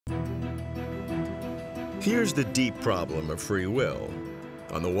Here's the deep problem of free will.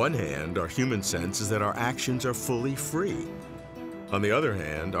 On the one hand, our human sense is that our actions are fully free. On the other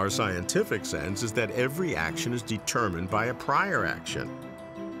hand, our scientific sense is that every action is determined by a prior action.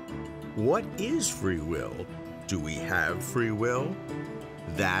 What is free will? Do we have free will?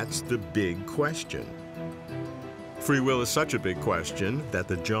 That's the big question. Free will is such a big question that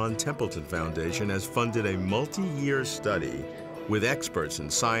the John Templeton Foundation has funded a multi-year study with experts in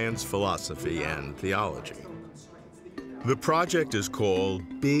science, philosophy, and theology. The project is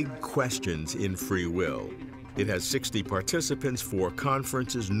called Big Questions in Free Will. It has 60 participants, 4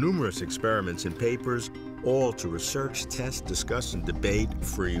 conferences, numerous experiments and papers, all to research, test, discuss, and debate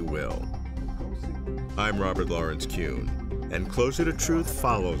free will. I'm Robert Lawrence Kuhn, and Closer to Truth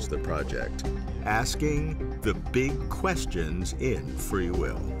follows the project, asking the big questions in free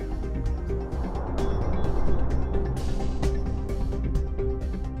will.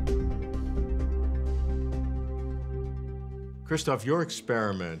 Christof, your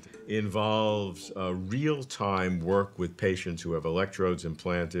experiment involves real-time work with patients who have electrodes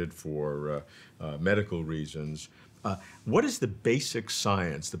implanted for medical reasons. What is the basic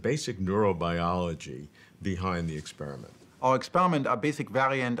science, the basic neurobiology behind the experiment? Our experiment are a basic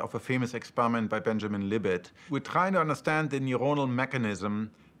variant of a famous experiment by Benjamin Libet. We're trying to understand the neuronal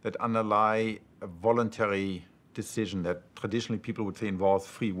mechanism that underlie a voluntary decision that traditionally people would say involves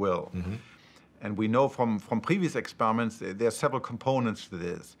free will. Mm-hmm. And we know from previous experiments there are several components to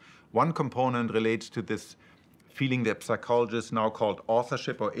this. One component relates to this feeling that psychologists now call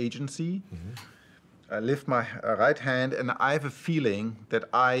authorship or agency. Mm-hmm. I lift my right hand, and I have a feeling that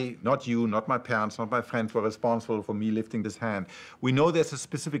I, not you, not my parents, not my friends, were responsible for me lifting this hand. We know there's a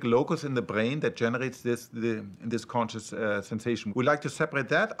specific locus in the brain that generates this conscious sensation. We like to separate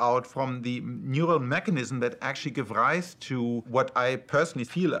that out from the neural mechanism that actually gives rise to what I personally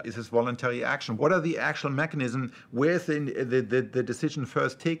feel is this voluntary action. What are the actual mechanisms? Where is the decision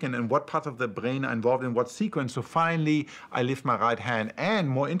first taken, and what parts of the brain are involved in what sequence? So finally, I lift my right hand. And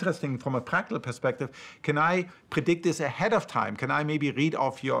more interesting from a practical perspective, can I predict this ahead of time? Can I maybe read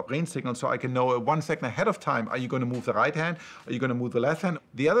off your brain signal so I can know 1 second ahead of time, are you going to move the right hand? Are you going to move the left hand?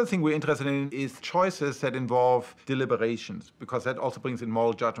 The other thing we're interested in is choices that involve deliberations, because that also brings in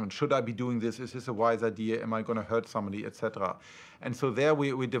moral judgment. Should I be doing this? Is this a wise idea? Am I going to hurt somebody, etc.? And so there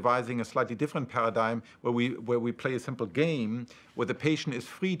we're devising a slightly different paradigm where we play a simple game where the patient is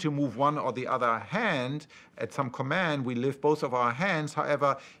free to move one or the other hand. At some command, we lift both of our hands.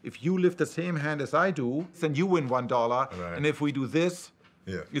 However, if you lift the same hand as I do, then you win $1. Right. And if we do this,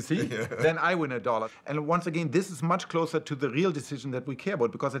 you see, then I win $1. And once again, this is much closer to the real decision that we care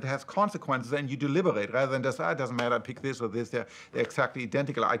about, because it has consequences and you deliberate rather than just, it doesn't matter, pick this or this, they're exactly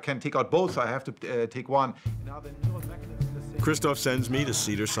identical. I can take out both, so I have to take one. Now the neural mechanism is the same. Christof sends me to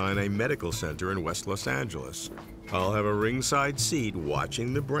Cedars-Sinai Medical Center in West Los Angeles. I'll have a ringside seat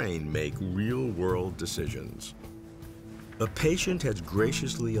watching the brain make real-world decisions. A patient has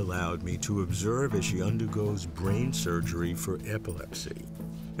graciously allowed me to observe as she undergoes brain surgery for epilepsy,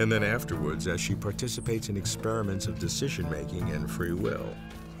 and then afterwards as she participates in experiments of decision-making and free will.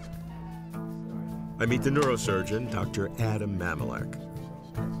 I meet the neurosurgeon, Dr. Adam Mamelek.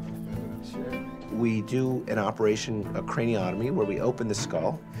 We do an operation, a craniotomy, where we open the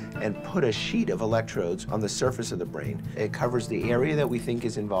skull and put a sheet of electrodes on the surface of the brain. It covers the area that we think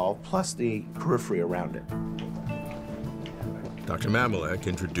is involved, plus the periphery around it. Dr. Mamelek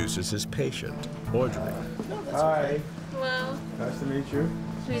introduces his patient, Audrey. Hi. Hello. Nice to meet you.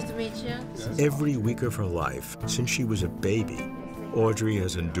 Pleased to meet you. Every week of her life, since she was a baby, Audrey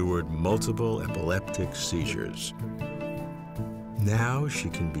has endured multiple epileptic seizures. Now she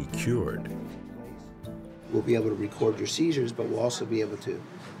can be cured. We'll be able to record your seizures, but we'll also be able to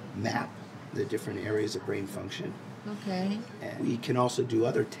map the different areas of brain function. Okay. And we can also do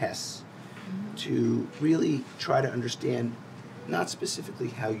other tests to really try to understand not specifically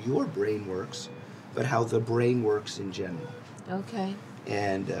how your brain works, but how the brain works in general. Okay.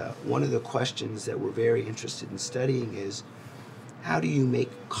 And one of the questions that we're very interested in studying is, how do you make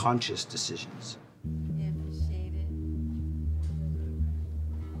conscious decisions? Yeah, appreciate it.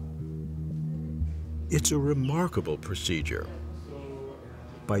 It's a remarkable procedure.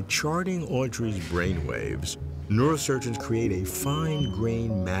 By charting Audrey's brainwaves, neurosurgeons create a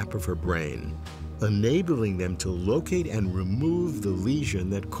fine-grained map of her brain, enabling them to locate and remove the lesion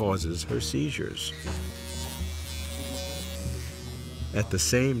that causes her seizures. At the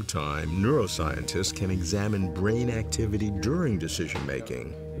same time, neuroscientists can examine brain activity during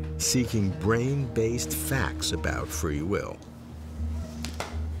decision-making, seeking brain-based facts about free will.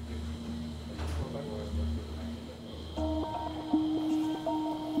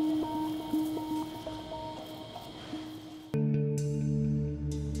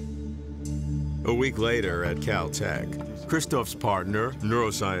 A week later at Caltech, Christof's partner,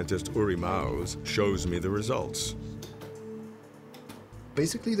 neuroscientist Uri Maus, shows me the results.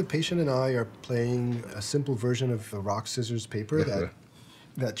 Basically, the patient and I are playing a simple version of the rock, scissors, paper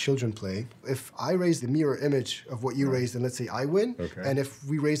that children play. If I raise the mirror image of what you raised, then let's say I win. Okay. And if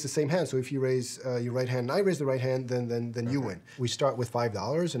we raise the same hand, so if you raise your right hand and I raise the right hand, then you win. We start with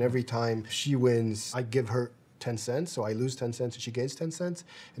 $5, and every time she wins, I give her 10 cents, so I lose 10 cents and she gains 10 cents.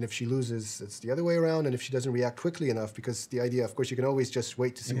 And if she loses, it's the other way around. And if she doesn't react quickly enough, because the idea, of course, you can always just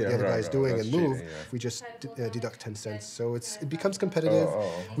wait to see what the other guy's doing and move, cheating, yeah. we just deduct 10 cents. So it becomes competitive.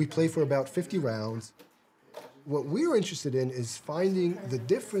 We play for about 50 rounds. What we're interested in is finding the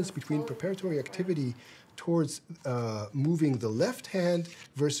difference between preparatory activity towards moving the left hand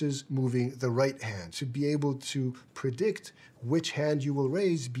versus moving the right hand, to be able to predict which hand you will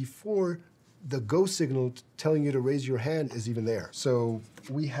raise before the go signal telling you to raise your hand is even there. So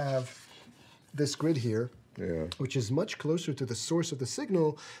we have this grid here, which is much closer to the source of the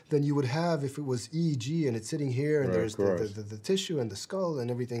signal than you would have if it was EEG and it's sitting here and there's the tissue and the skull and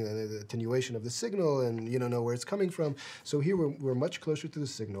everything, the attenuation of the signal, and you don't know where it's coming from. So here we're much closer to the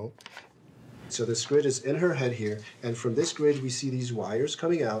signal. So this grid is in her head here, and from this grid we see these wires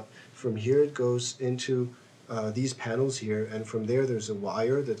coming out. From here it goes into these panels here, and from there's a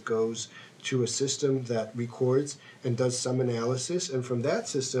wire that goes to a system that records and does some analysis, and from that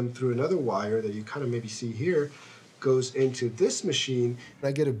system through another wire that you kind of maybe see here goes into this machine. And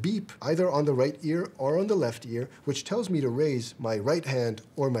I get a beep either on the right ear or on the left ear, which tells me to raise my right hand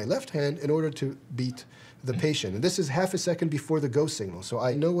or my left hand in order to beat the patient. And this is half a second before the go signal. So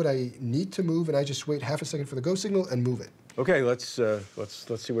I know what I need to move, and I just wait half a second for the go signal and move it. Okay, let's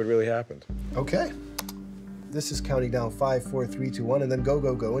see what really happened. Okay. This is counting down 5, 4, 3, 2, 1, and then go,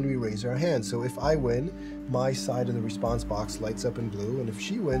 go, go, and we raise our hands. So if I win, my side of the response box lights up in blue, and if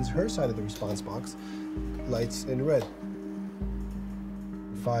she wins, her side of the response box lights in red.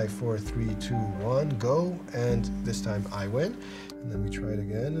 5, 4, 3, 2, 1, go, and this time I win. And then we try it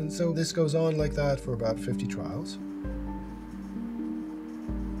again, and so this goes on like that for about 50 trials.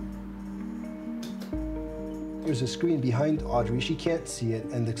 There's a screen behind Audrey. She can't see it,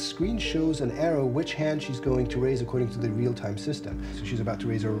 and the screen shows an arrow which hand she's going to raise according to the real-time system. So she's about to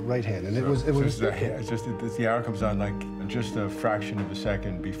raise her right hand, and the arrow comes on like just a fraction of a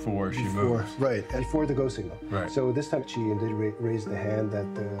second before she moves. Right, before the go signal. Right. So this time she did raise the hand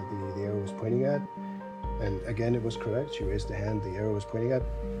that the arrow was pointing at, and again it was correct. She raised the hand the arrow was pointing at.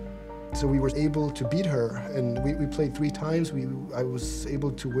 So we were able to beat her, and we played 3 times. I was able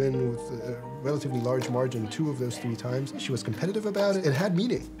to win with a relatively large margin 2 of those 3 times. She was competitive about it. It had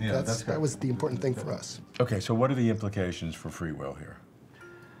meaning. Yeah, that was the important thing for us. Okay, so what are the implications for free will here?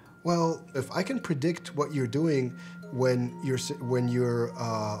 Well, if I can predict what you're doing when your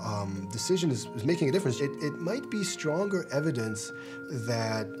decision is making a difference, it might be stronger evidence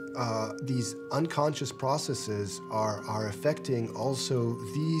that these unconscious processes are affecting also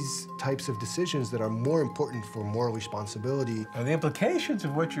these types of decisions that are more important for moral responsibility. Now, the implications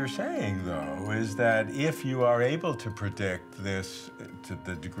of what you're saying, though, is that if you are able to predict this to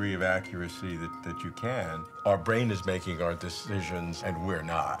the degree of accuracy that you can, our brain is making our decisions and we're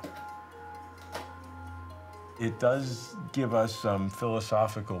not. It does give us some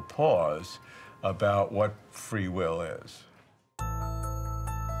philosophical pause about what free will is.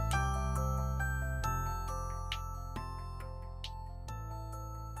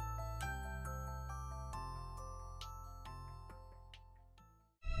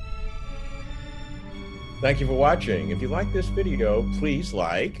 Thank you for watching. If you like this video, please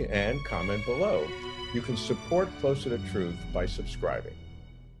like and comment below. You can support Closer to Truth by subscribing.